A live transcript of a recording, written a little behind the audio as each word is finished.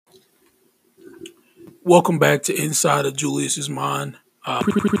Welcome back to Inside of Julius's Mind.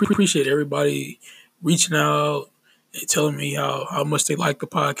 Appreciate everybody reaching out and telling me how much they like the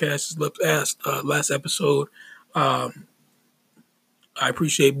podcast. Last episode, um, I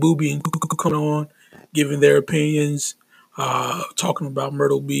appreciate Booby and Cuckoo coming on, giving their opinions, talking about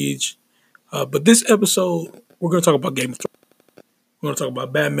Myrtle Beach. But this episode, we're going to talk about Game of Thrones. We're going to talk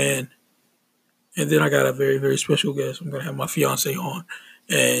about Batman, and then I got a very, very special guest. I'm going to have my fiance on,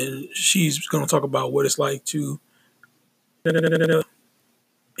 and she's going to talk about what it's like to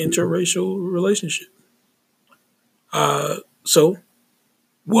interracial relationship. So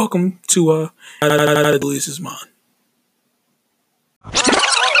welcome to Julius's Mind.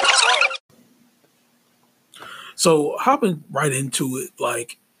 So hopping right into it,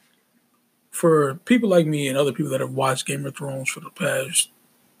 like for people like me and other people that have watched Game of Thrones for the past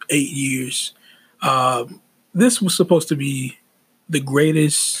 8 years, this was supposed to be the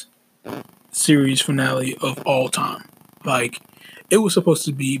greatest series finale of all time. Like it was supposed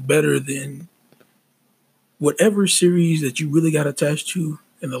to be better than whatever series that you really got attached to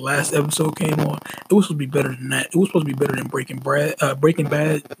and the last episode came on. It was supposed to be better than that. It was supposed to be better than Breaking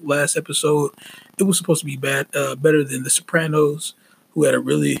Bad last episode. It was supposed to be better than The Sopranos, who had a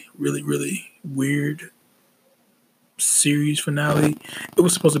really, really, really weird series finale. It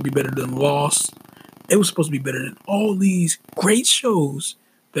was supposed to be better than Lost. It was supposed to be better than all these great shows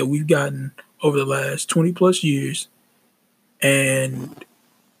that we've gotten over the last 20 plus years. And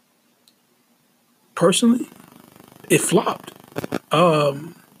personally, it flopped.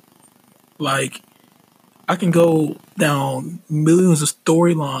 Like I can go down millions of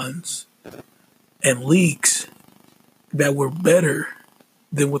storylines and leaks that were better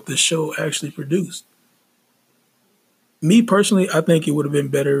than what the show actually produced. Me personally, I think it would have been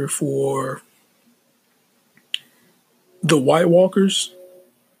better for the White Walkers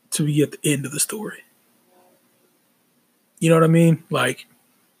to be at the end of the story. You know what I mean? Like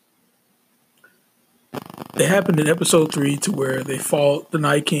it happened in episode 3 to where they fought the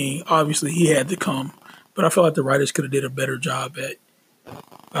Night King. Obviously, he had to come, but I feel like the writers could have did a better job at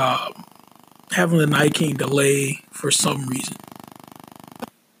having the Night King delay for some reason.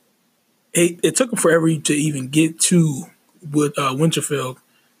 It took them forever to even get to with Winterfell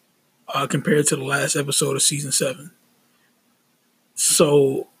compared to the last episode of season 7.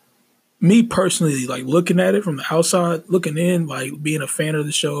 So, me personally, like looking at it from the outside, looking in, like being a fan of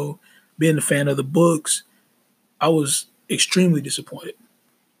the show, being a fan of the books, I was extremely disappointed.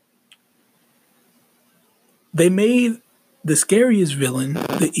 They made the scariest villain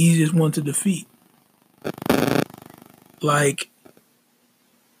the easiest one to defeat. Like,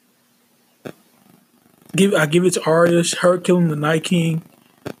 I give it to Arya, her killing the Night King,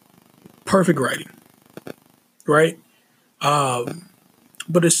 perfect writing, right?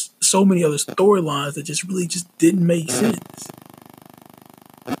 But there's so many other storylines that just didn't make sense.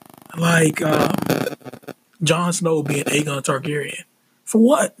 Like Jon Snow being Aegon Targaryen. For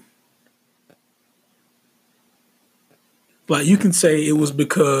what? Like you can say it was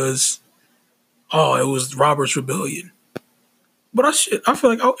because it was Robert's Rebellion. But I feel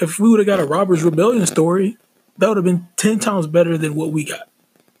like if we would have got a Robert's Rebellion story, that would have been 10 times better than what we got.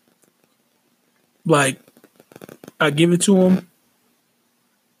 Like, I give it to him.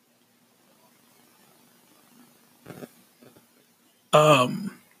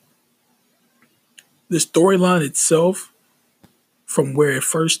 The storyline itself, from where it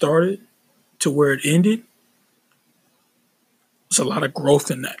first started to where it ended, there's a lot of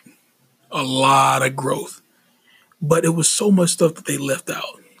growth in that. A lot of growth. But it was so much stuff that they left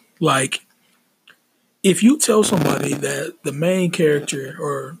out. Like, if you tell somebody that the main character,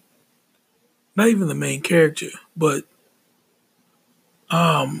 or not even the main character, but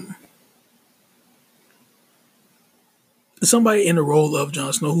somebody in the role of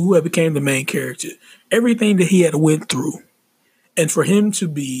Jon Snow who had became the main character, everything that he had went through, and for him to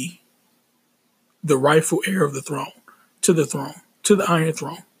be the rightful heir of the throne, to the Iron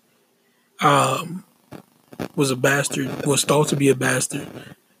Throne, was a bastard, was thought to be a bastard.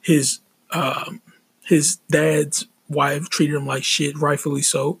 His dad's wife treated him like shit, rightfully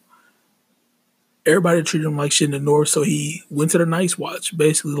so. Everybody treated him like shit in the North, so he went to the Night's Watch,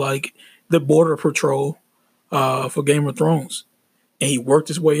 basically like the border patrol for Game of Thrones, and he worked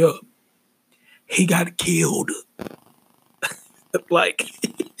his way up. He got killed. Like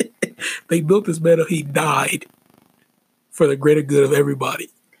they built this man up. He died for the greater good of everybody.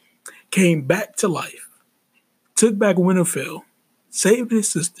 Came back to life, took back Winterfell, saved his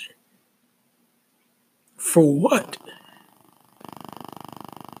sister. For what?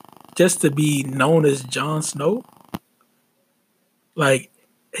 Just to be known as Jon Snow? Like,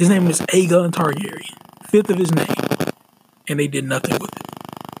 his name is Aegon Targaryen. fifth of his name, and they did nothing with it.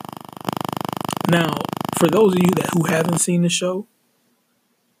 Now, for those of you who haven't seen the show,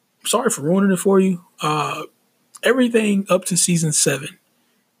 sorry for ruining it for you. Everything up to season 7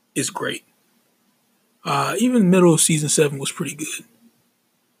 is great. Even middle of season 7 was pretty good.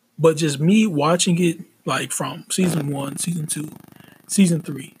 But just me watching it, like from season 1, season 2, season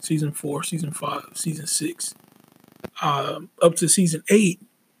 3, season 4, season 5, season 6, up to season 8,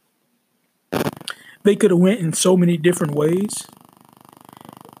 they could have went in so many different ways.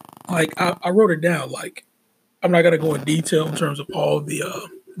 Like I wrote it down. Like I'm not gonna go in detail in terms of all the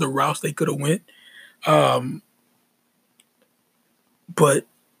routes they could have went. But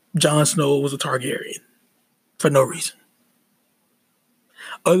Jon Snow was a Targaryen for no reason,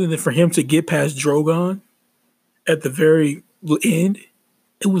 other than for him to get past Drogon at the very end.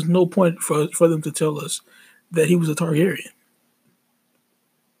 It was no point for them to tell us that he was a Targaryen.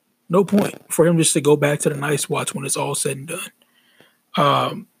 No point for him just to go back to the Night's Watch when it's all said and done.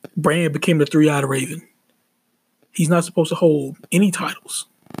 Bran became the Three-Eyed Raven. He's not supposed to hold any titles.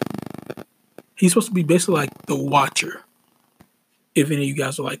 He's supposed to be basically like the Watcher. If any of you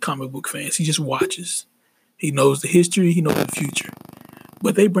guys are like comic book fans, he just watches. He knows the history. He knows the future.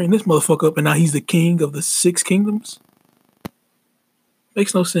 But they bring this motherfucker up, and now he's the king of the 6 kingdoms.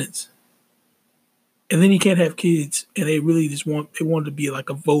 Makes no sense. And then he can't have kids, and they really just wanted to be like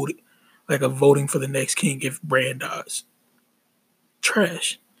a voting for the next king if Bran dies.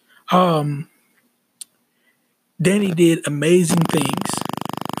 Trash. Danny did amazing things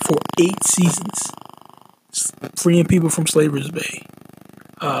for 8 seasons, freeing people from Slaver's Bay.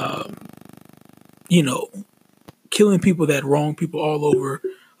 Killing people that wrong people all over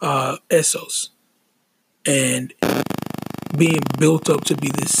Essos, and being built up to be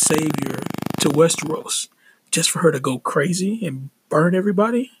this savior to Westeros, just for her to go crazy and burn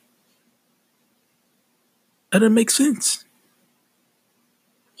everybody. That doesn't make sense.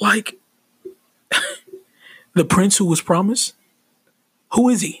 Like, the prince who was promised, who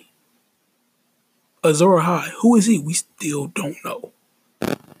is he? Azor Ahai, who is he? We still don't know.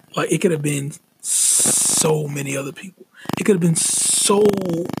 Like, it could have been so many other people. It could have been so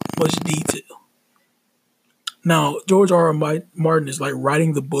much detail. Now, George R.R. Martin is like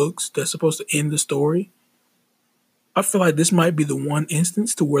writing the books that's supposed to end the story. I feel like this might be the one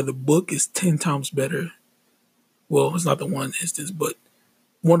instance to where the book is 10 times better. Well, it's not the one instance, but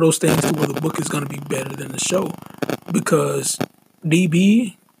one of those things to where the book is going to be better than the show. Because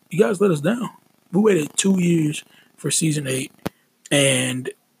DB, you guys let us down. We waited 2 years for season 8,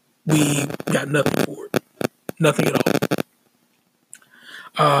 and we got nothing for it. Nothing at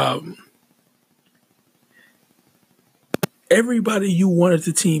all. Everybody you wanted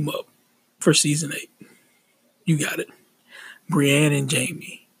to team up for season 8, you got it. Brienne and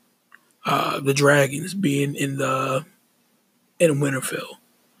Jaime. The dragons being in Winterfell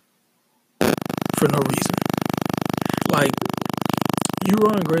for no reason. Like,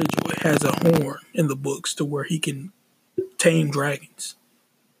 Euron Greyjoy has a horn in the books to where he can tame dragons.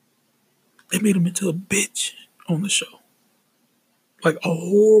 They made him into a bitch on the show. Like a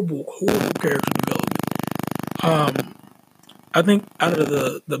horrible, horrible character development. I think out of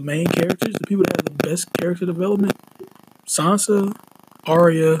the main characters, the people that have the best character development, Sansa,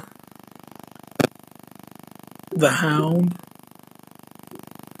 Arya, the Hound,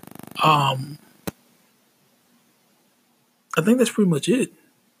 I think that's pretty much it,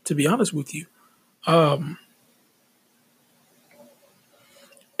 to be honest with you.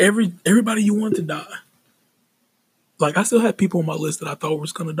 Everybody you want to die. Like, I still had people on my list that I thought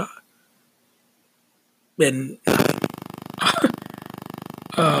was gonna die. And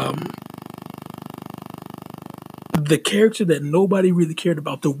the character that nobody really cared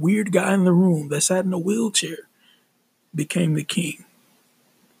about, the weird guy in the room that sat in a wheelchair, became the king.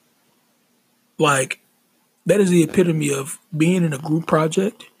 Like, that is the epitome of being in a group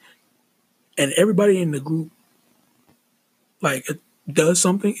project and everybody in the group like does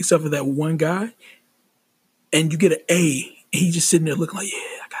something except for that one guy, and you get an A, and he's just sitting there looking like, yeah,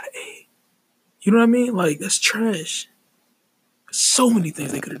 I got an A. You know what I mean? Like, that's trash. So many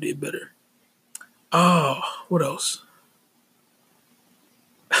things they could have did better. Oh, what else?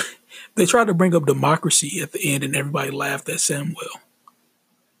 They tried to bring up democracy at the end, and everybody laughed at Samwell.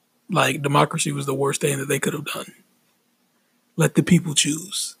 Like, democracy was the worst thing that they could have done. Let the people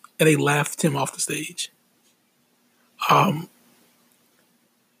choose. And they laughed him off the stage.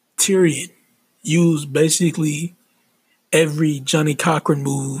 Tyrion used basically every Johnny Cochran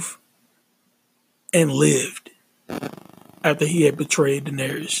move and lived after he had betrayed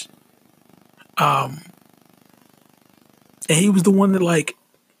Daenerys. And he was the one that, like,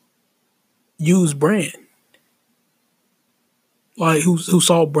 use Bran. Like who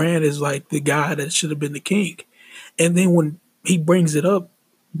saw Bran as like the guy that should have been the king. And then when he brings it up,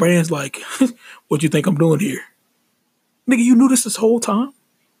 Bran's like, what you think I'm doing here? Nigga, you knew this whole time?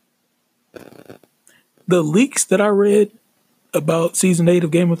 The leaks that I read about season 8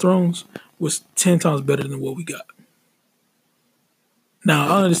 of Game of Thrones was 10 times better than what we got.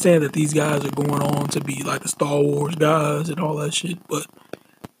 Now, I understand that these guys are going on to be like the Star Wars guys and all that shit, but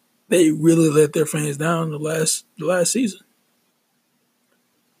they really let their fans down the last season.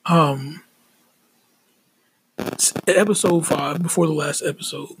 Episode 5, before the last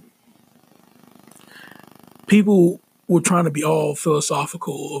episode, people were trying to be all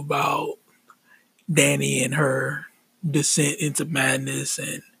philosophical about Dany and her descent into madness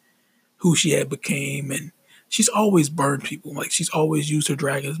and who she had became, and she's always burned people. Like she's always used her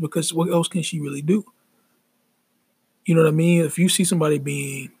dragons because what else can she really do? You know what I mean? If you see somebody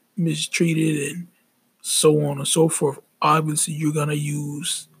being mistreated and so on and so forth, obviously you're gonna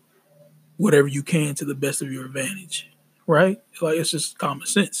use whatever you can to the best of your advantage, right? Like it's just common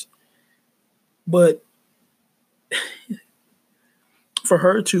sense. But for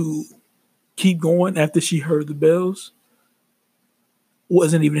her to keep going after she heard the bells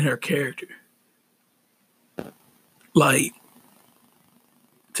wasn't even in her character. Like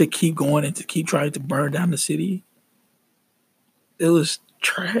to keep going and to keep trying to burn down the city, it was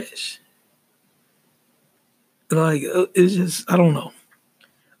trash. Like it's just I don't know.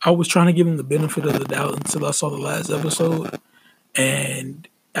 I was trying to give him the benefit of the doubt until I saw the last episode, and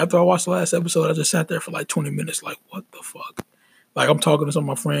after I watched the last episode, I just sat there for like 20 minutes, like what the fuck. Like I'm talking to some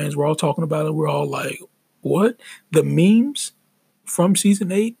of my friends, we're all talking about it. We're all like, what? The memes from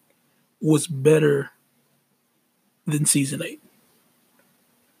season 8 was better than season 8.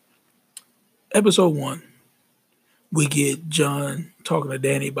 Episode 1, we get Jon talking to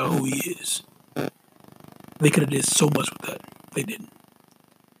Dany about who he is. They could have did so much with that. They didn't.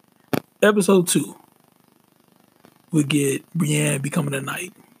 Episode 2, we get Brienne becoming a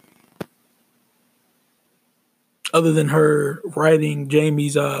knight. Other than her writing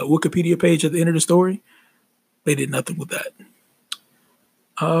Jaime's Wikipedia page at the end of the story, they did nothing with that.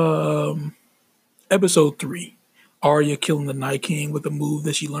 Episode 3, Arya killing the Night King with a move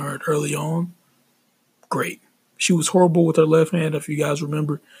that she learned early on. Great. She was horrible with her left hand, if you guys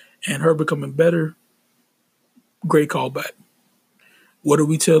remember, and her becoming better. Great callback. What do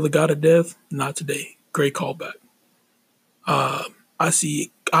we tell the God of Death? Not today. Great callback. I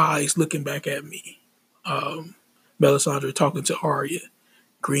see eyes looking back at me. Melisandre talking to Arya.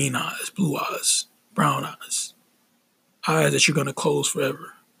 Green eyes, blue eyes, brown eyes. Eyes that you're going to close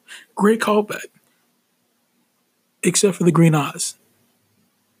forever. Great callback. Except for the green eyes.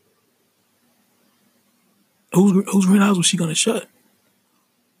 Whose green eyes was she going to shut?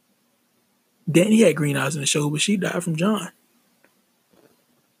 Dany had green eyes in the show, but she died from Jon.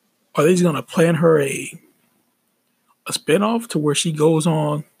 Are they just going to plan her a spinoff to where she goes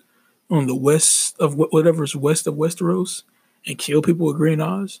on the west of whatever's west of Westeros and kill people with green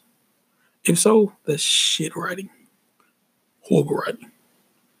eyes? If so, that's shit writing. Horrible writing.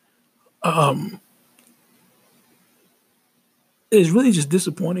 It's really just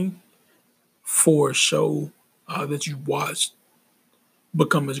disappointing for a show that you watched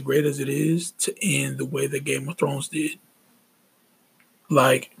become as great as it is to end the way that Game of Thrones did.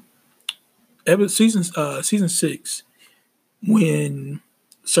 Like season 6, when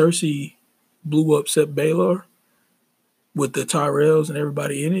Cersei blew up Sept Baelor with the Tyrells and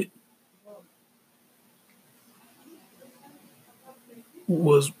everybody in it,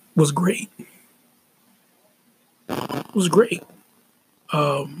 was great. It was great.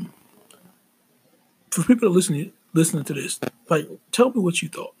 For people that listening to this, like, tell me what you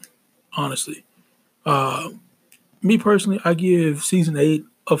thought. Honestly, me personally, I give season 8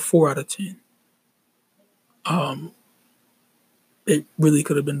 a 4 out of 10. It really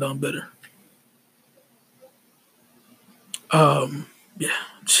could have been done better. Yeah,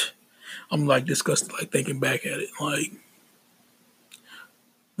 I'm like disgusted, like thinking back at it. Like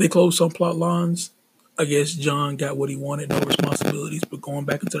they closed some plot lines. I guess Jon got what he wanted, no responsibilities, but going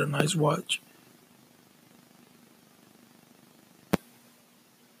back into the Night's Watch.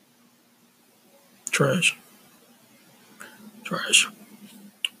 Trash.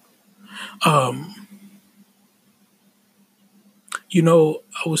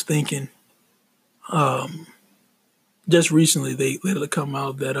 I was thinking, just recently they let it come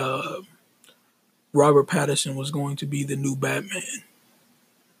out that Robert Pattinson was going to be the new Batman.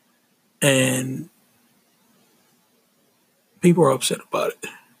 And people are upset about it.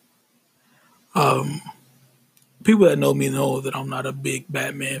 People that know me know that I'm not a big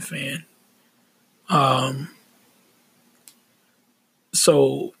Batman fan. Um,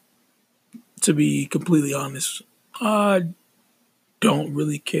 so to be completely honest, I don't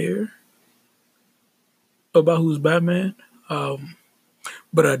really care about who's Batman. Um,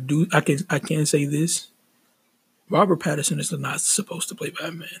 but I can say this: Robert Pattinson is not supposed to play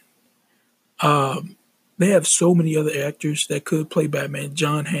Batman. Um, they have so many other actors that could play Batman.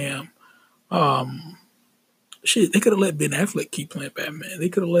 John Hamm. Um, Shit, they could have let Ben Affleck keep playing Batman. They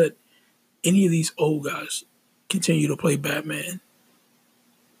could have let any of these old guys continue to play Batman.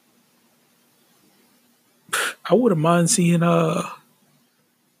 I wouldn't mind seeing Ryan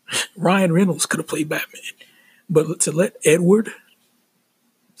Reynolds could have played Batman, but to let Edward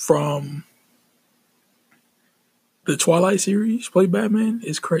from the Twilight series play Batman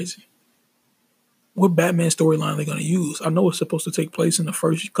is crazy. What Batman storyline are they going to use? I know it's supposed to take place in the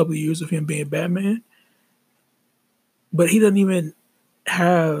first couple of years of him being Batman, but he doesn't even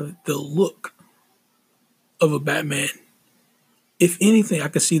have the look of a Batman. If anything, I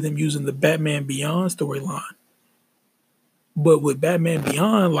could see them using the Batman Beyond storyline. But with Batman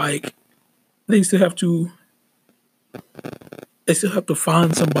Beyond, like they still have to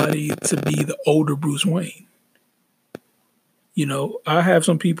find somebody to be the older Bruce Wayne. You know, I have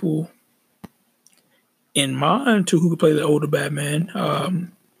some people in mind too who could play the older Batman.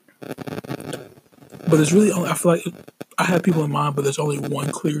 But there's really only, I feel like I have people in mind, but there's only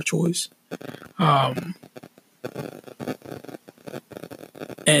one clear choice. Um,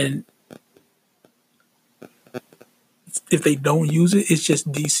 and if they don't use it, it's just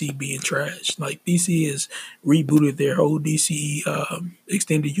DC being trash. Like DC has rebooted their whole DC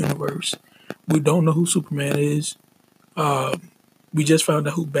extended universe. We don't know who Superman is. We just found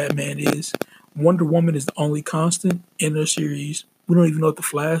out who Batman is. Wonder Woman is the only constant in their series. We don't even know if the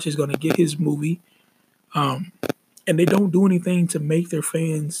Flash is going to get his movie. And they don't do anything to make their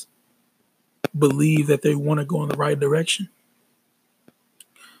fans believe that they want to go in the right direction.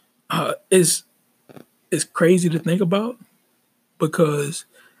 It's crazy to think about because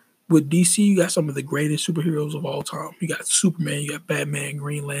with DC, you got some of the greatest superheroes of all time. You got Superman, you got Batman,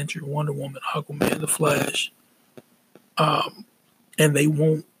 Green Lantern, Wonder Woman, Aquaman, The Flash. And they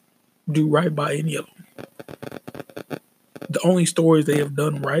won't do right by any of them. The only stories they have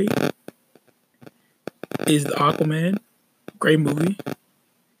done right is the Aquaman, great movie.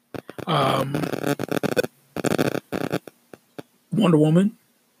 Wonder Woman,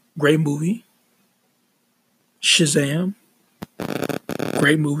 great movie. Shazam,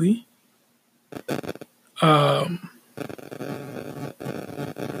 great movie.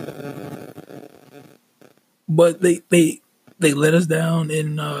 But they let us down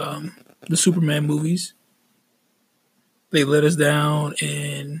in the Superman movies. They let us down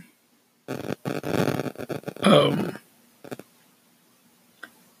in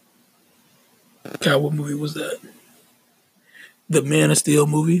God, what movie was that? The Man of Steel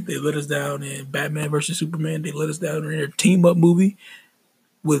movie. They let us down in Batman versus Superman. They let us down in their team up movie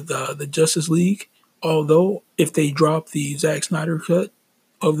with the Justice League. Although, if they drop the Zack Snyder cut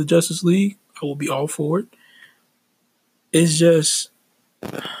of the Justice League, I will be all for it. It's just,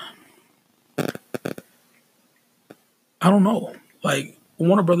 I don't know. Like,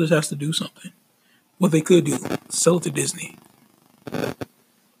 Warner Brothers has to do something. What they could do, sell it to Disney.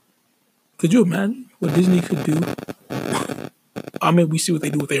 Could you imagine what Disney could do? I mean, we see what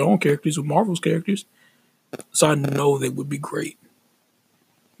they do with their own characters, with Marvel's characters. So I know they would be great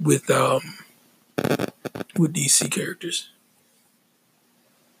with DC characters.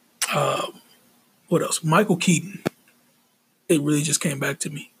 What else? Michael Keaton. It really just came back to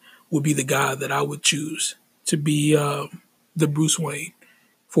me. Would be the guy that I would choose to be the Bruce Wayne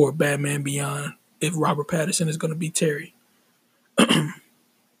for Batman Beyond if Robert Pattinson is going to be Terry. I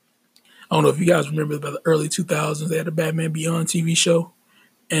don't know if you guys remember about the early 2000s. They had a Batman Beyond TV show,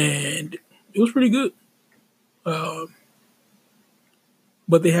 and it was pretty good. But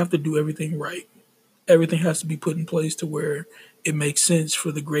they have to do everything right. Everything has to be put in place to where it makes sense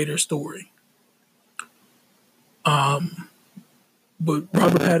for the greater story. But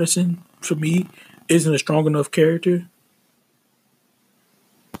Robert Pattinson, for me, isn't a strong enough character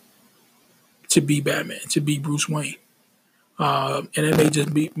to be Batman, to be Bruce Wayne. And it may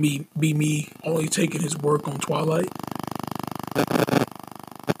just be me only taking his work on Twilight.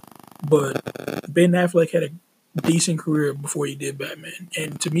 But Ben Affleck had a decent career before he did Batman.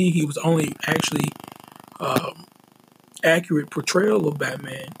 And to me, he was only actually accurate portrayal of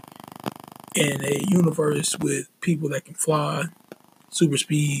Batman in a universe with people that can fly, super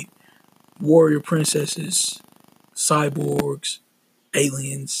speed, warrior princesses, cyborgs,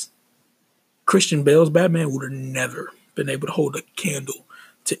 aliens. Christian Bale's Batman would have never been able to hold a candle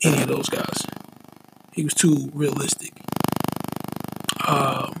to any of those guys. He was too realistic.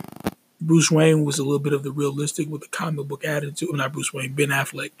 Um, Bruce Wayne was a little bit of the realistic with the comic book attitude. Well, not Bruce Wayne, Ben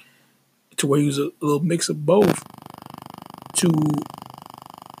Affleck, to where he was a little mix of both to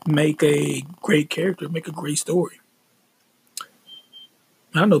make a great character, make a great story.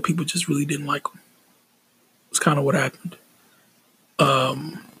 I know people just really didn't like him. It's kind of what happened.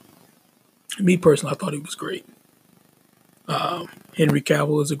 Um, Me personally, I thought he was great. Henry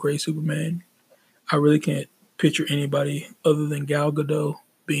Cavill is a great Superman. I really can't picture anybody other than Gal Gadot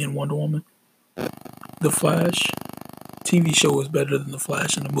being Wonder Woman. The Flash TV show is better than The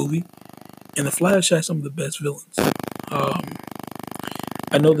Flash in the movie, and The Flash has some of the best villains. Um,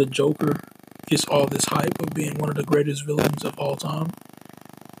 I know the Joker gets all this hype of being one of the greatest villains of all time,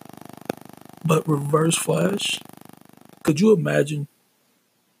 but Reverse Flash, could you imagine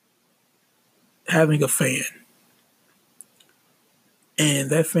having a fan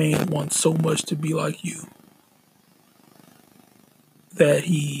and that fan wants so much to be like you that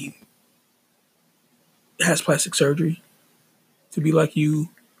he has plastic surgery to be like you,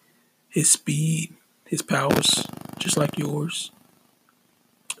 his speed, his powers, just like yours.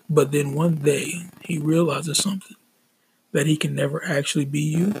 But then one day he realizes something that he can never actually be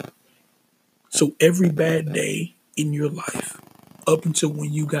you. So every bad day in your life, up until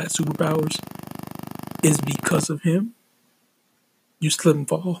when you got superpowers, is because of him. You slip and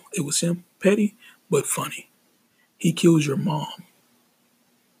fall. It was him. Petty, but funny. He kills your mom.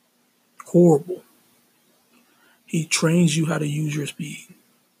 Horrible. He trains you how to use your speed.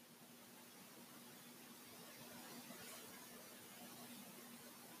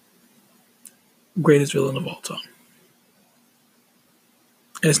 Greatest villain of all time.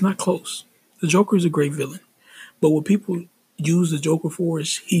 And it's not close. The Joker is a great villain. But what people use the Joker for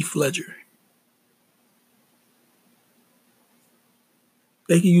is Heath Ledger.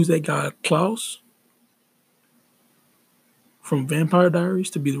 They can use that guy Klaus from Vampire Diaries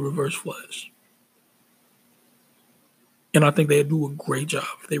to be the Reverse Flash. And I think they do a great job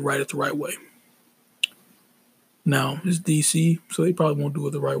if they write it the right way. Now, it's DC, so they probably won't do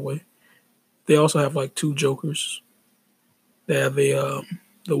it the right way. They also have like two Jokers. They have the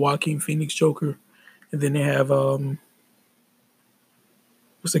Joaquin Phoenix Joker, and then they have what's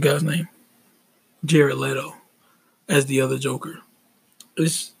the guy's name? Jared Leto as the other Joker.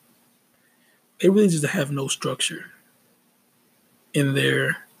 It's they really just have no structure in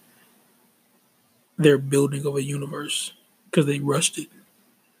their building of a universe because they rushed it.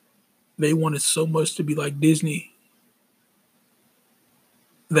 They wanted so much to be like Disney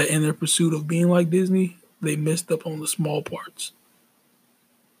that in their pursuit of being like Disney, they messed up on the small parts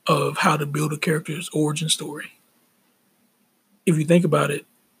of how to build a character's origin story. If you think about it,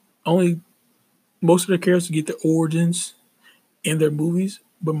 only most of the characters get their origins in their movies,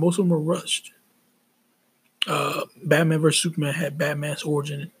 but most of them are rushed. Batman vs Superman had Batman's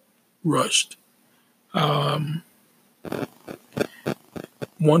origin rushed. Um,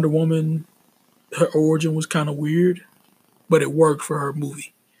 Wonder Woman, her origin was kind of weird, but it worked for her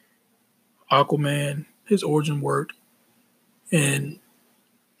movie. Aquaman, his origin worked, and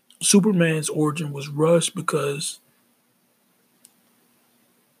Superman's origin was rushed because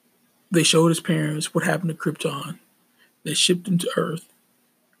they showed his parents what happened to Krypton. They shipped him to Earth,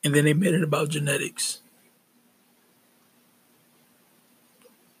 and then they made it about genetics.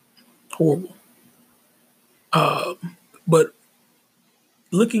 Horrible. But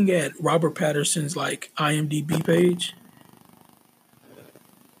looking at Robert Patterson's like IMDb page,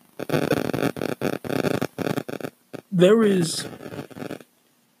 there is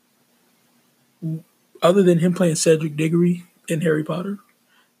other than him playing Cedric Diggory in Harry Potter,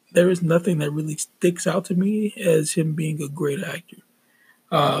 there is nothing that really sticks out to me as him being a great actor.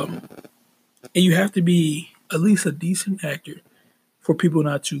 Um, and you have to be at least a decent actor for people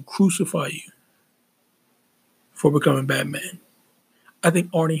not to crucify you for becoming Batman. I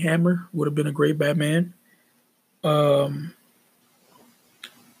think Arnie Hammer would have been a great Batman. Um,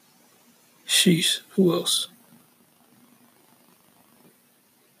 Sheesh, who else?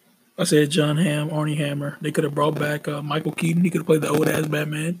 I said John Hamm, Arnie Hammer. They could have brought back Michael Keaton. He could have played the old ass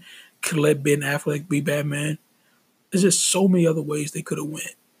Batman. Could have let Ben Affleck be Batman. There's just so many other ways they could have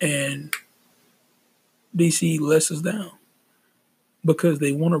went, and DC lets us down because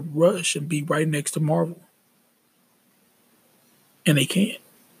they want to rush and be right next to Marvel, and they can't.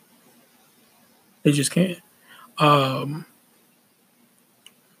 They just can't. Um,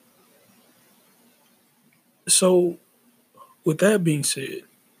 so, with that being said,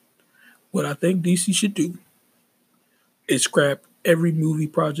 what I think DC should do is scrap every movie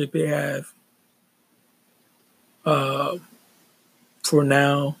project they have uh, for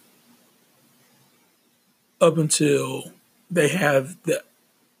now up until they have the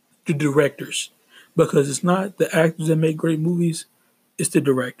directors, because it's not the actors that make great movies, it's the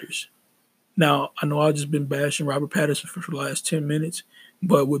directors. Now, I know I've just been bashing Robert Pattinson for the last 10 minutes,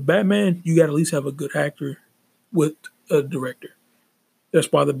 but with Batman, you got to at least have a good actor with a director.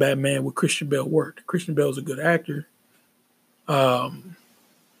 That's why the Batman with Christian Bale worked. Christian Bale's a good actor, and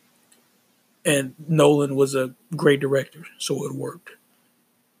Nolan was a great director, so it worked.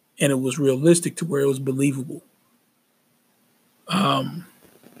 And it was realistic to where it was believable.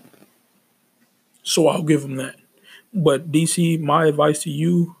 So I'll give him that. But DC, my advice to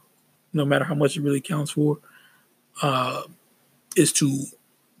you, no matter how much it really counts for, is to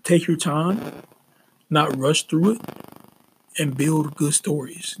take your time, not rush through it, and build good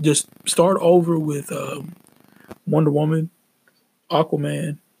stories. Just start over with Wonder Woman,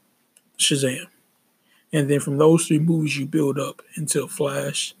 Aquaman, Shazam. And then from those three movies, you build up until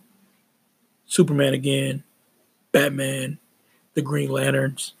Flash, Superman again, Batman, the Green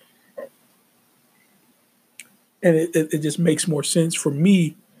Lanterns. And it just makes more sense for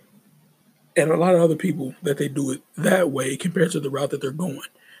me and a lot of other people that they do it that way compared to the route that they're going.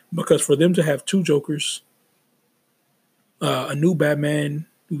 Because for them to have two Jokers, a new Batman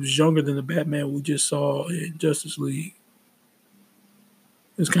who's younger than the Batman we just saw in Justice League,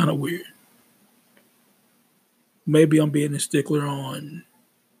 is kind of weird. Maybe I'm being a stickler on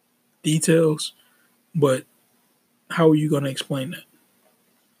details, but how are you going to explain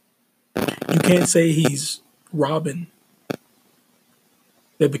that? You can't say he's Robin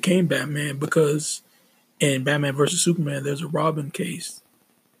that became Batman, because in Batman versus Superman, there's a Robin case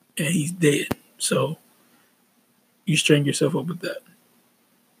and he's dead. So you string yourself up with that.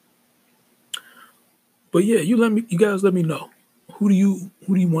 But yeah, you guys let me know. Who do you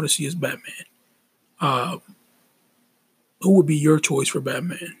want to see as Batman? Who would be your choice for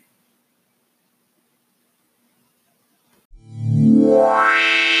Batman?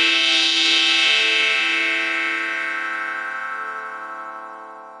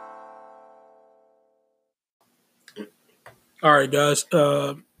 All right, guys.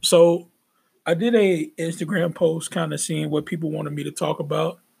 So I did a Instagram post, kind of seeing what people wanted me to talk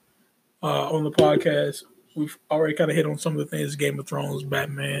about on the podcast. We've already kind of hit on some of the things: Game of Thrones,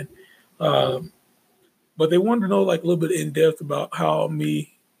 Batman, but they wanted to know like a little bit in depth about how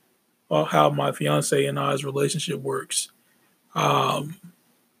my fiance and I's relationship works.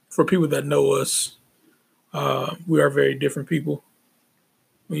 For people that know us, we are very different people.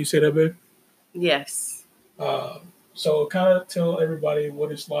 When you say that, babe. Yes. So kind of tell everybody what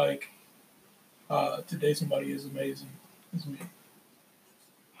it's like to date somebody as amazing as me.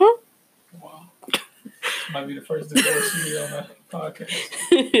 Wow. Might be the first divorcee on the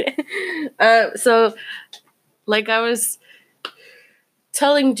podcast. So, like I was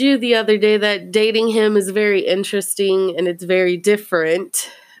telling Ju the other day, that dating him is very interesting and it's very different.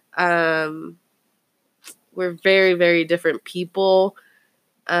 We're very, very different people.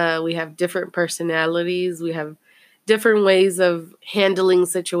 We have different personalities. We have different ways of handling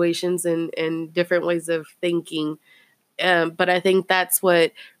situations and different ways of thinking. But I think that's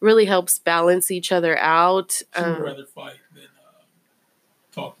what really helps balance each other out. She would rather fight than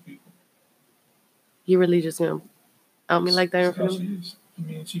talk to people. You really just gonna out me like that in front of me? I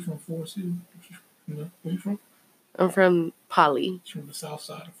mean, she's from Forest Hill. Where you from? I'm from Poly. She's from the south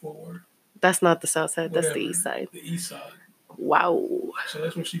side of Fort Worth. That's not the south side. Whatever. That's the east side. The east side. Wow. So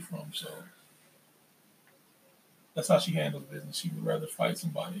that's where she's from. So that's how she handles business. She would rather fight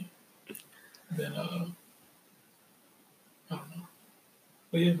somebody than I don't know.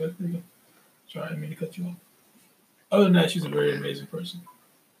 But yeah, but there you go. Sorry, I didn't mean to cut you off. Other than that, she's a very amazing person.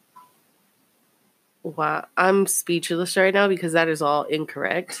 Wow. I'm speechless right now because that is all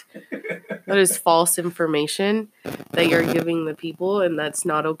incorrect. That is false information that you're giving the people, and that's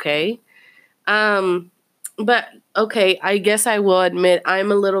not okay. But okay, I guess I will admit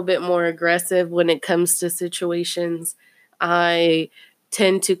I'm a little bit more aggressive when it comes to situations. I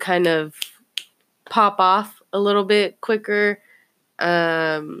tend to kind of pop off a little bit quicker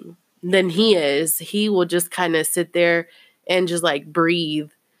than he is. He will just kind of sit there and just like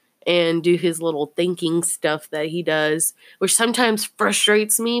breathe and do his little thinking stuff that he does, which sometimes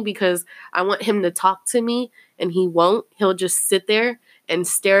frustrates me because I want him to talk to me and he won't. He'll just sit there and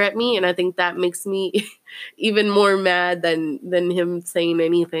stare at me, and I think that makes me even more mad than him saying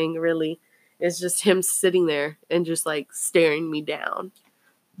anything, really. It's just him sitting there and just like staring me down.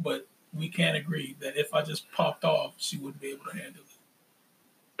 But we can't agree that if I just popped off, she wouldn't be able to handle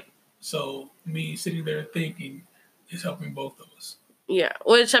it. So me sitting there thinking is helping both of us. Yeah,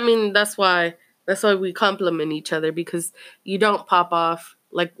 which I mean, that's why we complement each other, because you don't pop off.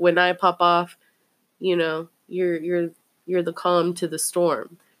 Like when I pop off, you know, you're the calm to the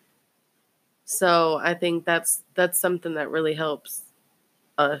storm. So I think that's something that really helps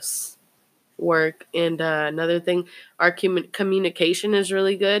us work. And another thing, our communication is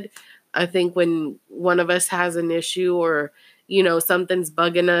really good. I think when one of us has an issue, or something's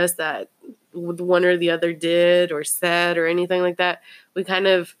bugging us that one or the other did or said or anything like that, we kind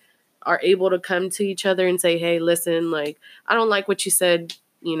of are able to come to each other and say, hey, listen, like, I don't like what you said,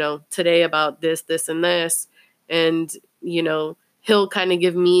 today about this and this. And he'll kind of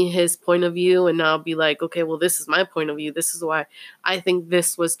give me his point of view, and I'll be like, okay, well, this is my point of view. This is why I think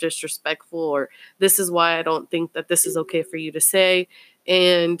this was disrespectful, or this is why I don't think that this is okay for you to say.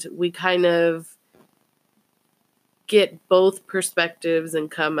 And we kind of get both perspectives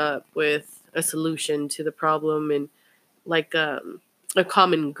and come up with a solution to the problem, and like a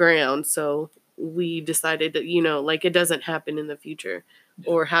common ground. So we decided that, like, it doesn't happen in the future,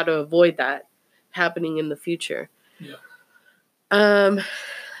 or how to avoid that happening in the future. Yeah.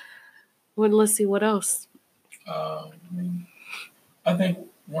 Well, let's see what else. I think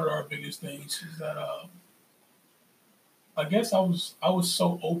one of our biggest things is that I guess I was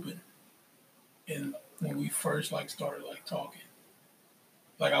so open in when we first started talking.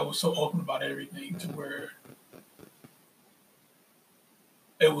 Like, I was so open about everything to where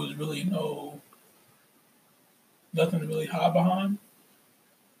it was really nothing to really hide behind.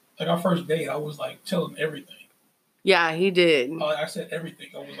 Like, our first date, I was telling everything. Yeah, he did. I said everything.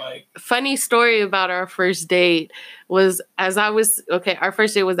 I was like... Funny story about our first date was, our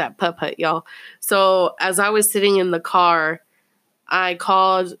first date was at Pup Hut, y'all. So as I was sitting in the car, I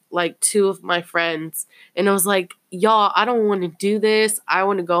called two of my friends, and I was like, y'all, I don't want to do this. I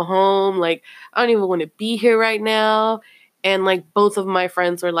want to go home. Like, I don't even want to be here right now. And both of my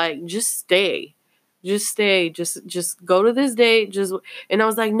friends were like, just stay. Just stay. Just go to this date. And I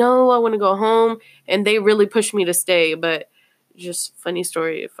was like, no, I want to go home. And they really pushed me to stay. But just funny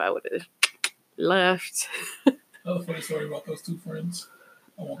story if I would have left. Another funny story about those two friends.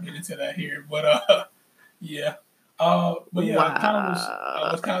 I won't get into that here, but yeah. But yeah, wow.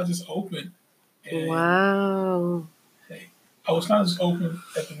 I was kind of just open. And, wow. I was kind of just open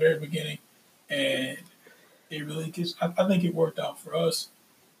at the very beginning, and it really I think it worked out for us.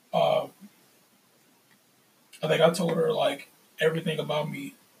 I think I told her everything about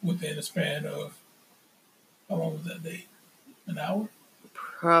me within a span of, how long was that date? An hour?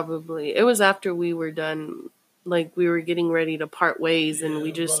 Probably. It was after we were done. We were getting ready to part ways, and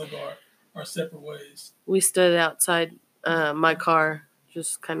we just our separate ways. We stood outside my car,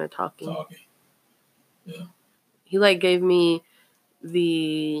 just kind of talking. Yeah. He gave me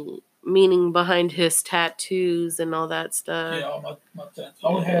the meaning behind his tattoos and all that stuff. Yeah, all my tattoos. I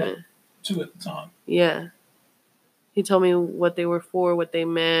only had 2 at the time. Yeah. He told me what they were for, what they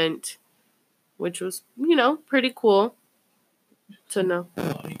meant, which was, pretty cool to know.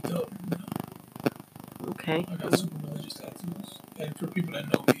 Okay. I got super religious tattoos. And for people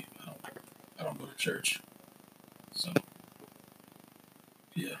that know me, I don't go to church. So,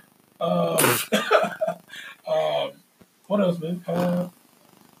 yeah. What else, man?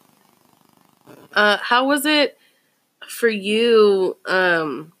 How was it for you?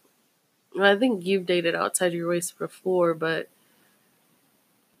 I think you've dated outside your race before, but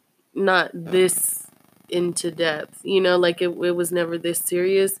not this into depth. It was never this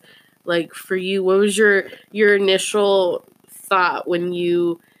serious. For you, what was your initial thought when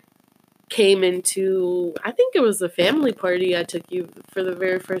you came into, I think it was a family party I took you for the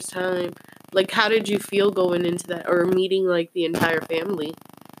very first time. How did you feel going into that, or meeting the entire family?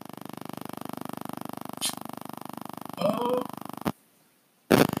 Trying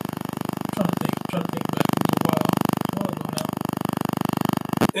to think back. It was a while ago now.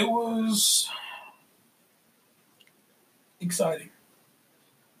 It was exciting.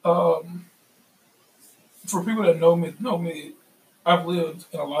 For people that know me, I've lived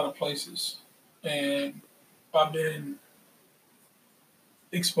in a lot of places, and I've been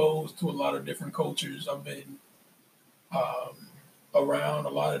exposed to a lot of different cultures. I've been around a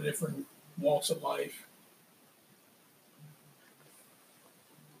lot of different walks of life.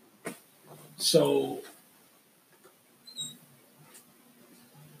 So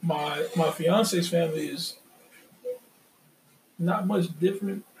my fiance's family is not much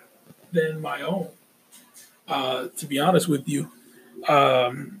different than my own. To be honest with you,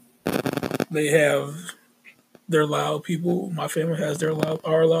 they have their loud people. My family has our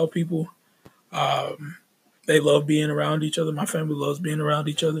loud people. They love being around each other. My family loves being around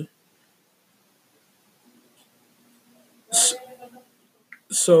each other.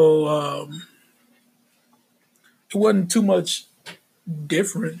 So it wasn't too much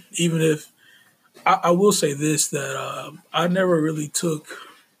different, even if I will say this that I never really took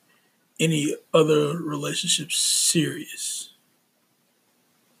any other relationships serious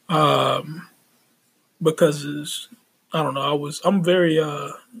because I don't know. I'm very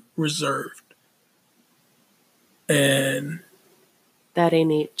reserved, and That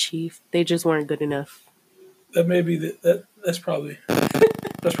ain't it, Chief. They just weren't good enough. that may be that's probably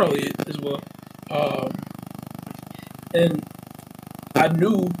it as well. Um, and I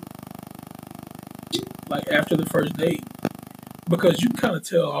knew like after the first date because you kind of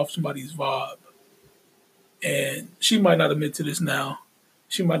tell off somebody's vibe, and she might not admit to this now.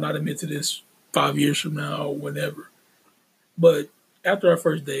 She might not admit to this 5 years from now or whenever. But after our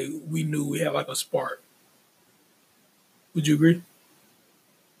first date, we knew we had like a spark. Would you agree?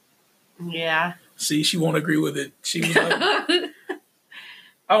 Yeah. See, she won't agree with it. She was like,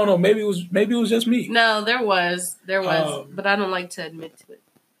 I don't know. Maybe it was just me. No, there was, but I don't like to admit to it.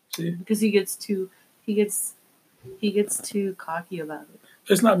 See, because he gets too cocky about it.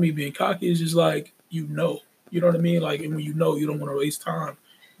 It's not me being cocky. It's just like you know what I mean. Like, and when you know, you don't want to waste time.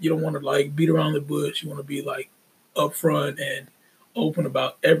 You don't want to like beat around the bush. You want to be like upfront and open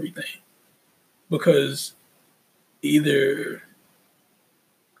about everything because either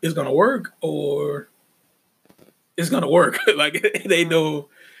it's gonna work or it's gonna work. Like they know,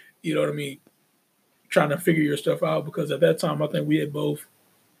 you know what I mean. Trying to figure your stuff out because at that time I think we had both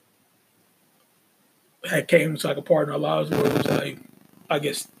had came to like a part in our lives where it was like, I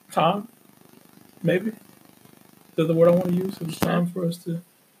guess time, maybe. Is that the word I want to use? It was time for us to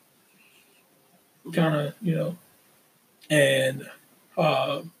kind of, and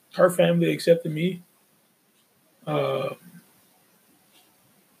her family accepted me kind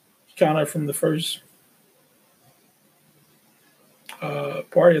of from the first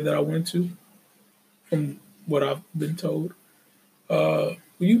party that I went to, from what I've been told.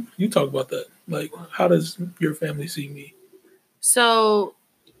 You talk about that. Like, how does your family see me? So,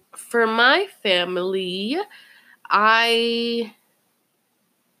 for my family, I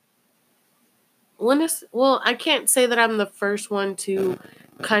I can't say that I'm the first one to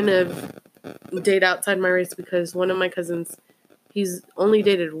kind of date outside my race because one of my cousins, he's only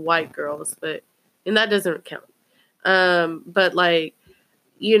dated white girls, and that doesn't count. But like,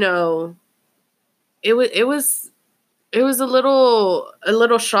 you know, it was a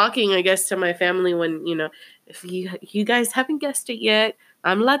little shocking, I guess, to my family when, if you guys haven't guessed it yet,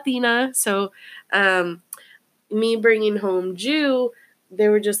 I'm Latina. So, me bringing home Jew, they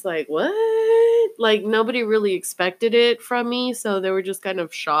were just like, what? Like, nobody really expected it from me. So they were just kind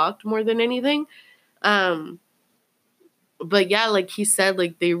of shocked more than anything. Um, but yeah, like he said,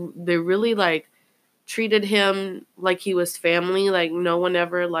 like they really like treated him like he was family. Like no one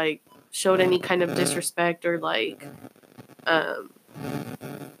ever like showed any kind of disrespect or like, um,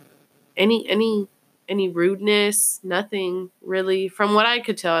 any rudeness, nothing really. From what I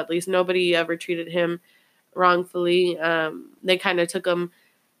could tell, at least nobody ever treated him wrongfully. They kind of took him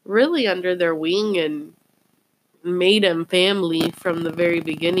really under their wing and made him family from the very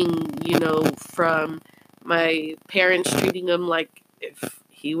beginning, from my parents treating him like if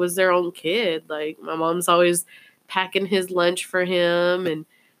he was their own kid. Like my mom's always packing his lunch for him and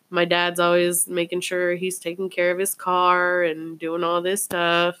my dad's always making sure he's taking care of his car and doing all this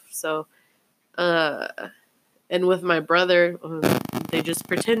stuff. So, uh, and with my brother, they just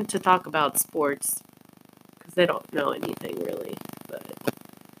pretend to talk about sports because they don't know anything really. But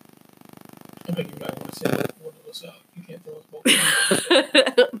I think you might want to say one of us out. You can't throw us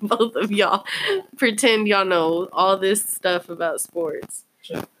both. Both of y'all pretend y'all know all this stuff about sports.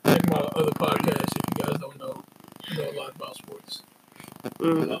 Check my other podcast if you guys don't know. I know a lot about sports.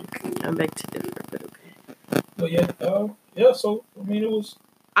 I beg to differ, but okay. But yeah. So I mean, it was.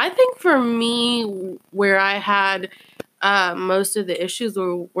 I think for me, where I had most of the issues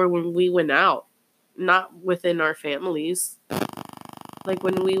were when we went out, not within our families. Like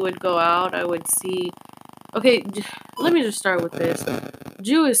when we would go out, I would see. Okay, let me just start with this.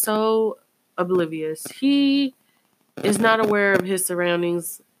 Jew is so oblivious. He is not aware of his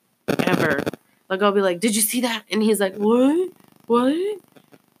surroundings ever. Like I'll be like, "Did you see that?" And he's like, "What? What?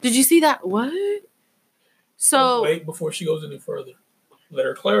 Did you see that? What?" So wait before she goes any further. Let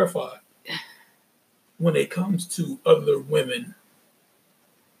her clarify. When it comes to other women,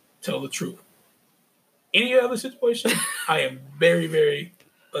 tell the truth. Any other situation, I am very, very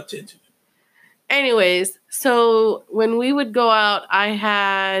attentive. Anyways, so when we would go out, I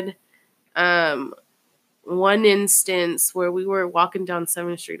had one instance where we were walking down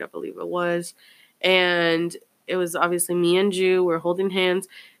 7th Street, I believe it was, and it was obviously me and Jew. We're holding hands,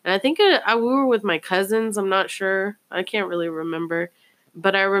 and I think we were with my cousins. I'm not sure. I can't really remember.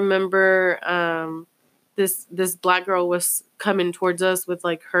 But I remember this black girl was coming towards us with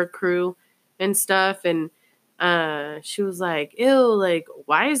like her crew and stuff, and she was like, "Ew, like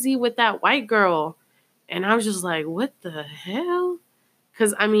why is he with that white girl?" And I was just like, "What the hell?"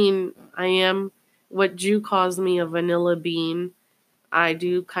 Because I mean, I am what Jew calls me, a vanilla bean. I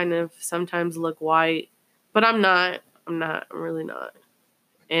do kind of sometimes look white, but I'm not. I'm not. I'm really not.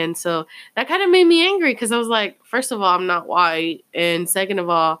 And so that kind of made me angry because I was like, first of all, I'm not white, and second of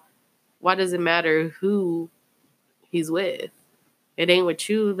all, why does it matter who he's with? It ain't with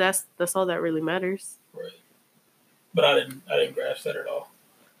you. That's all that really matters. Right. But I didn't grasp that at all.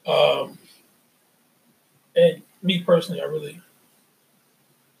 Um, and me personally,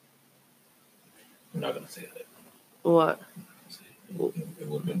 I'm not gonna say that. What? It would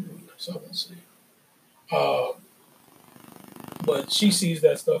have been rude, so I won't say. Uh, but she sees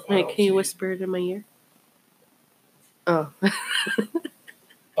that stuff. Wait, can you whisper it in my ear? Oh.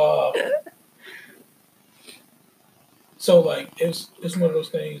 uh, so like it's one of those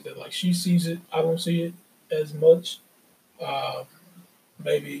things that like she sees it, I don't see it as much. Uh,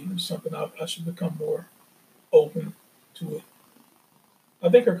 maybe something I should become more open to it. I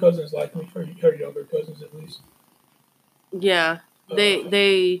think her cousins like me, her younger cousins at least. Yeah,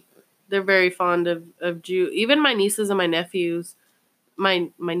 they're very fond of Jew. Even my nieces and my nephews, my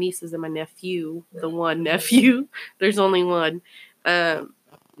nieces and my nephew, the one nephew. There's only one.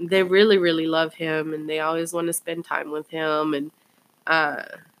 They really love him, and they always want to spend time with him, and uh,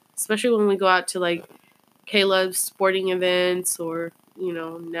 especially when we go out to like Caleb's sporting events, or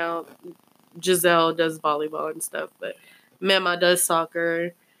now Giselle does volleyball and stuff, but Mema does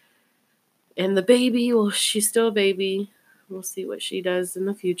soccer. And the baby, well, she's still a baby. We'll see what she does in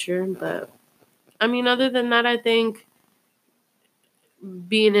the future. But I mean, other than that, I think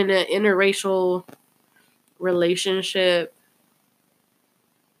being in an interracial relationship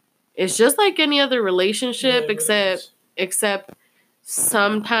is just like any other relationship, except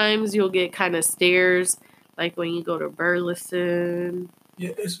sometimes you'll get kind of stares, like when you go to Burleson.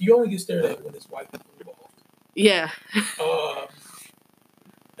 Yeah, you only get stared at when it's white people involved. Yeah.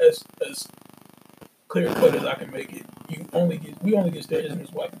 As clear cut as I can make it, we only get stared at when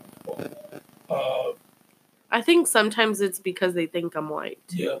it's white people involved. I think sometimes it's because they think I'm white.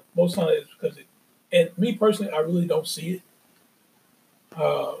 Yeah, most times it's because and me personally, I really don't see it.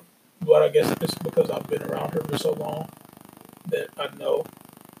 But I guess it's because I've been around her for so long that I know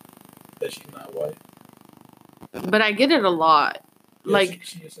that she's not white. But I get it a lot. Yeah, like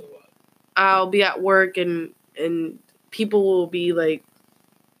she gets it a lot. I'll be at work and people will be like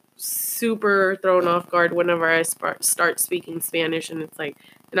super thrown off guard whenever I start speaking Spanish, and it's like,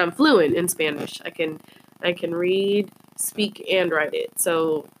 and I'm fluent in Spanish. I can read, speak, and write it.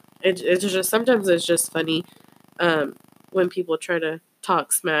 So it's just sometimes it's just funny when people try to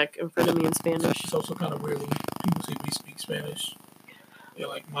talk smack in front of me in Spanish. It's also kind of weird when people see me speak Spanish. Yeah,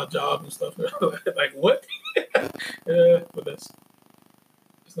 like my job and stuff. Like what? Yeah, but it's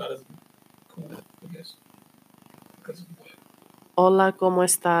not as cool, I guess. Because Hola, ¿cómo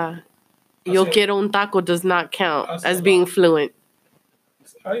está? Yo quiero un taco does not count as being fluent.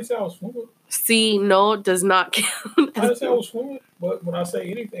 I didn't say I was fluent. Sí, no does not count. I didn't say I was fluent, but when I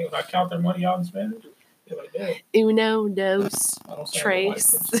say anything, when I count their money out in Spanish, they're like, damn. Uno, dos,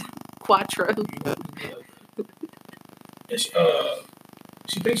 tres, cuatro.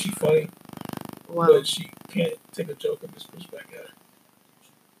 She thinks she's funny, wow. But she can't take a joke and just push back at her.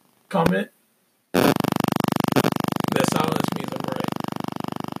 Comment? That silence means I'm right.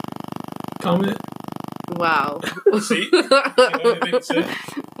 Comment? Wow. See? You know anything to say?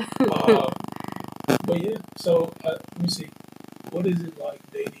 But yeah, so let me see. What is it like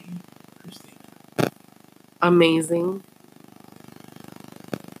dating Christina? Amazing.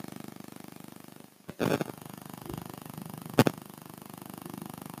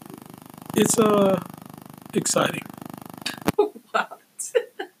 It's exciting. What?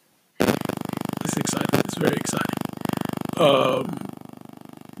 It's exciting. It's very exciting.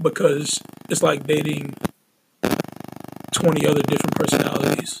 Because it's like dating 20 other different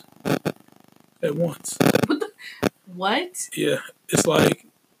personalities at once. What? Yeah, it's like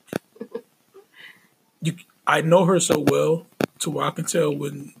I know her so well to where I can tell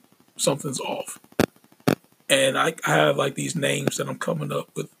when something's off. And I have like these names that I'm coming up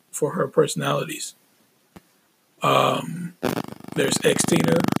with for her personalities. There's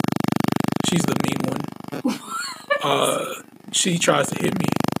X-Tina. She's the mean one. She tries to hit me.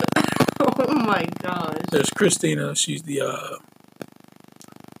 Oh my gosh. There's Christina. She's the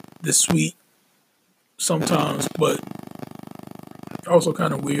sweet sometimes, but also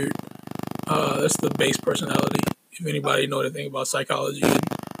kind of weird. That's the base personality, if If anybody know anything about psychology or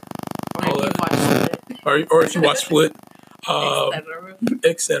all that, or if you watch Split,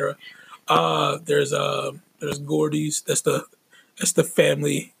 etc. There's Gordy's. That's the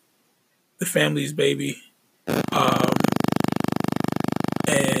family's baby,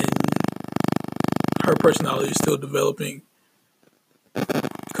 and her personality is still developing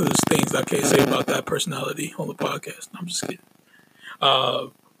because there's things I can't say about that personality on the podcast. I'm just kidding.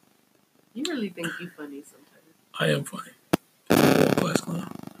 You really think you're funny sometimes. I am funny. World-class clown.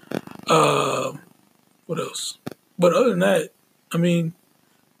 What else? But other than that, I mean,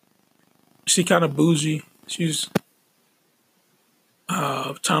 she kind of bougie. She's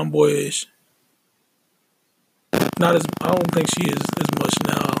tomboyish. Not as I don't think she is as much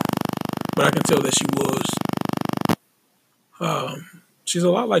now, but I can tell that she was. She's a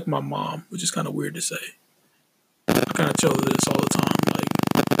lot like my mom, which is kind of weird to say. I kind of tell her this all the time. Like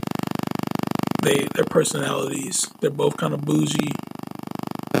their personalities, they're both kind of bougie.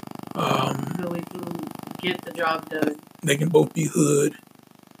 So we can get the job done. They can both be hood.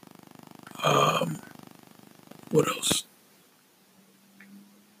 What else?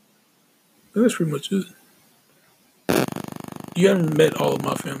 That's pretty much it. You haven't met all of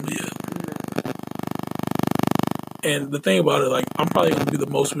my family yet. And the thing about it, like, I'm probably going to be the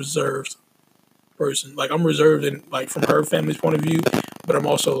most reserved person. Like, I'm reserved in, like, from her family's point of view, but I'm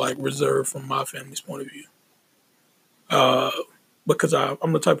also, like, reserved from my family's point of view. Because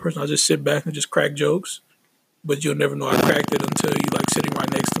I'm the type of person, I just sit back and just crack jokes, but you'll never know I cracked it until you, like, sitting right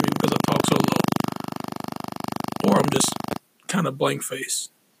next to me because I talk so low. Or I'm just kind of blank face,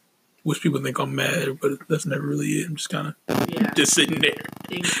 which people think I'm mad, but that's never really it. I'm just kind of just sitting there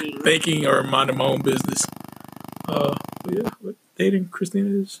thinking or minding my own business. But dating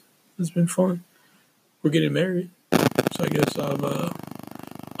Christina has been fun. We're getting married, so I guess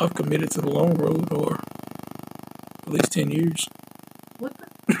I've committed to the long road, or at least 10 years. What the?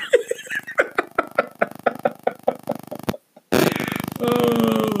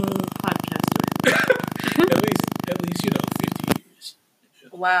 Podcaster. at least 50 years.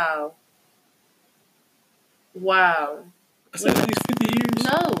 Wow. I said at least 50 years.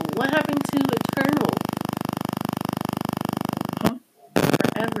 No, what happened to eternal? Huh?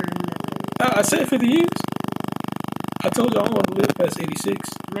 Forever. I said 50 years. I told you I don't want to live past 86.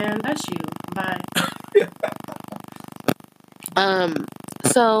 Man, that's you. Bye.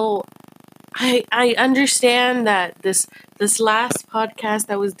 So I understand that this last podcast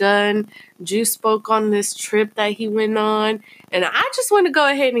that was done, Juice spoke on this trip that he went on, and I just want to go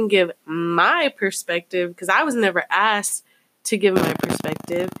ahead and give my perspective because I was never asked to give my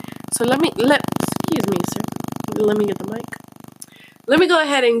perspective. So excuse me, sir. Let me get the mic. Let me go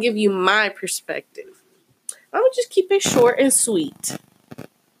ahead and give you my perspective. I would just keep it short and sweet.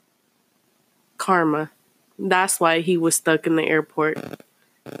 Karma. That's why he was stuck in the airport.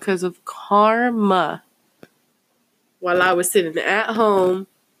 Because of karma. While I was sitting at home,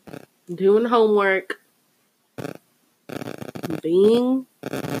 doing homework, being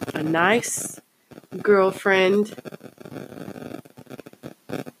a nice girlfriend.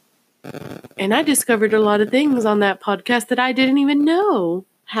 And I discovered a lot of things on that podcast that I didn't even know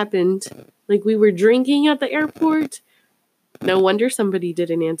happened. Like we were drinking at the airport. No wonder somebody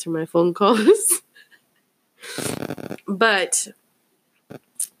didn't answer my phone calls. But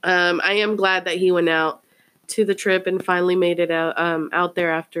I am glad that he went out to the trip and finally made it out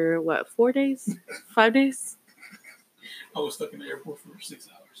there after, 4 days? 5 days? I was stuck in the airport for 6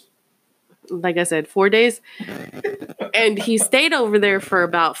 hours. Like I said, 4 days. And he stayed over there for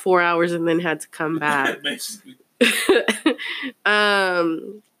about 4 hours and then had to come back. Basically.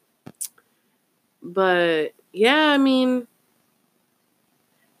 But, yeah, I mean.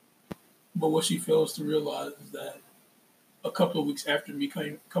 But what she fails to realize is that a couple of weeks after me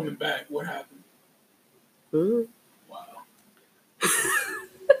coming back, what happened? Mm-hmm. Wow.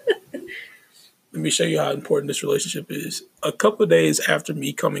 Let me show you how important this relationship is. A couple of days after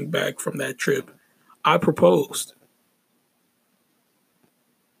me coming back from that trip, I proposed.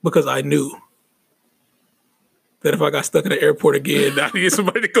 Because I knew that if I got stuck in the airport again, I needed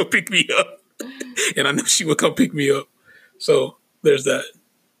somebody to go pick me up. And I knew she would come pick me up. So there's that.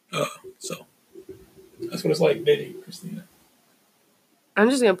 So that's what it's like dating Christina. I'm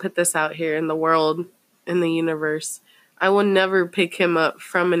just going to put this out here in the world, in the universe. I will never pick him up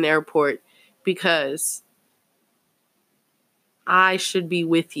from an airport because I should be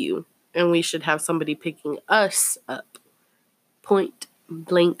with you and we should have somebody picking us up. Point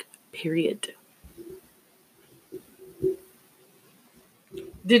blank, period.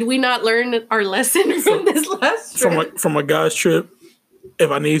 Did we not learn our lesson from this last trip? From a guy's trip,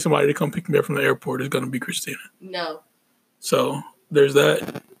 if I need somebody to come pick me up from the airport, it's gonna be Christina. No. So there's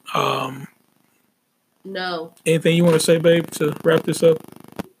that. No. Anything you want to say, babe, to wrap this up?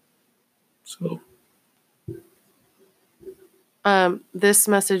 So This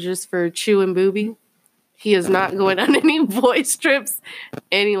message is for Chew and Booby. He is not going on any voice trips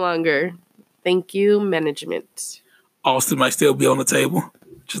any longer. Thank you, management. Austin might still be on the table.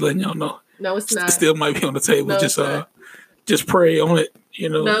 Just letting y'all know. No, it's not. Still might be on the table. No, just pray on it. You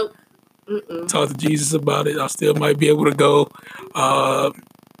know. Nope. Talk to Jesus about it. I still might be able to go.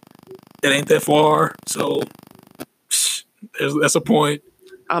 It ain't that far, so that's a point.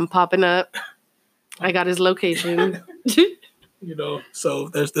 I'm popping up. I got his location. You know, so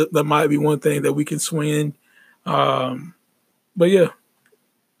that might be one thing that we can swing. But yeah,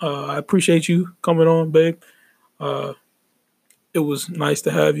 I appreciate you coming on, babe. It was nice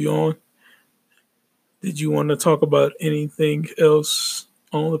to have you on. Did you want to talk about anything else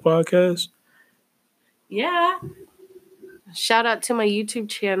on the podcast? Yeah. Shout out to my YouTube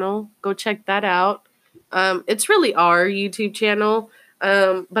channel. Go check that out. It's really our YouTube channel,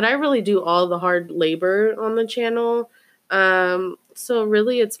 but I really do all the hard labor on the channel. So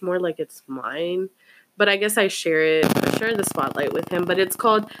really it's more like it's mine, but I guess I share the spotlight with him, but it's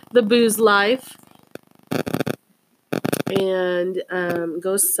called The Booze Life. And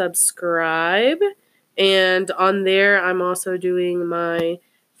go subscribe. And on there, I'm also doing my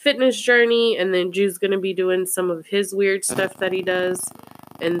fitness journey, and then Drew's going to be doing some of his weird stuff that he does.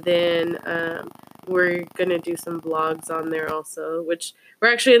 And then we're going to do some vlogs on there also, which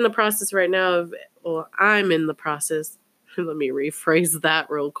we're actually in the process right now of, well, I'm in the process. Let me rephrase that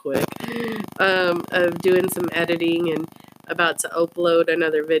real quick. Of doing some editing and about to upload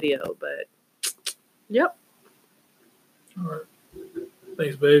another video, but yep. All right.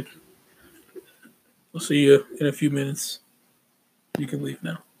 Thanks, babe. We'll see you in a few minutes. You can leave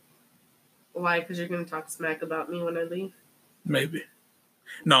now. Why? Because you're going to talk smack about me when I leave? Maybe.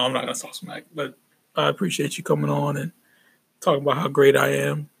 No, I'm not going to talk smack, but I appreciate you coming on and talking about how great I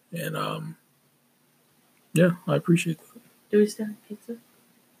am. And, yeah, I appreciate that. Do we still have pizza?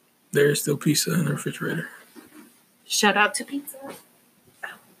 There is still pizza in the refrigerator. Shout out to pizza.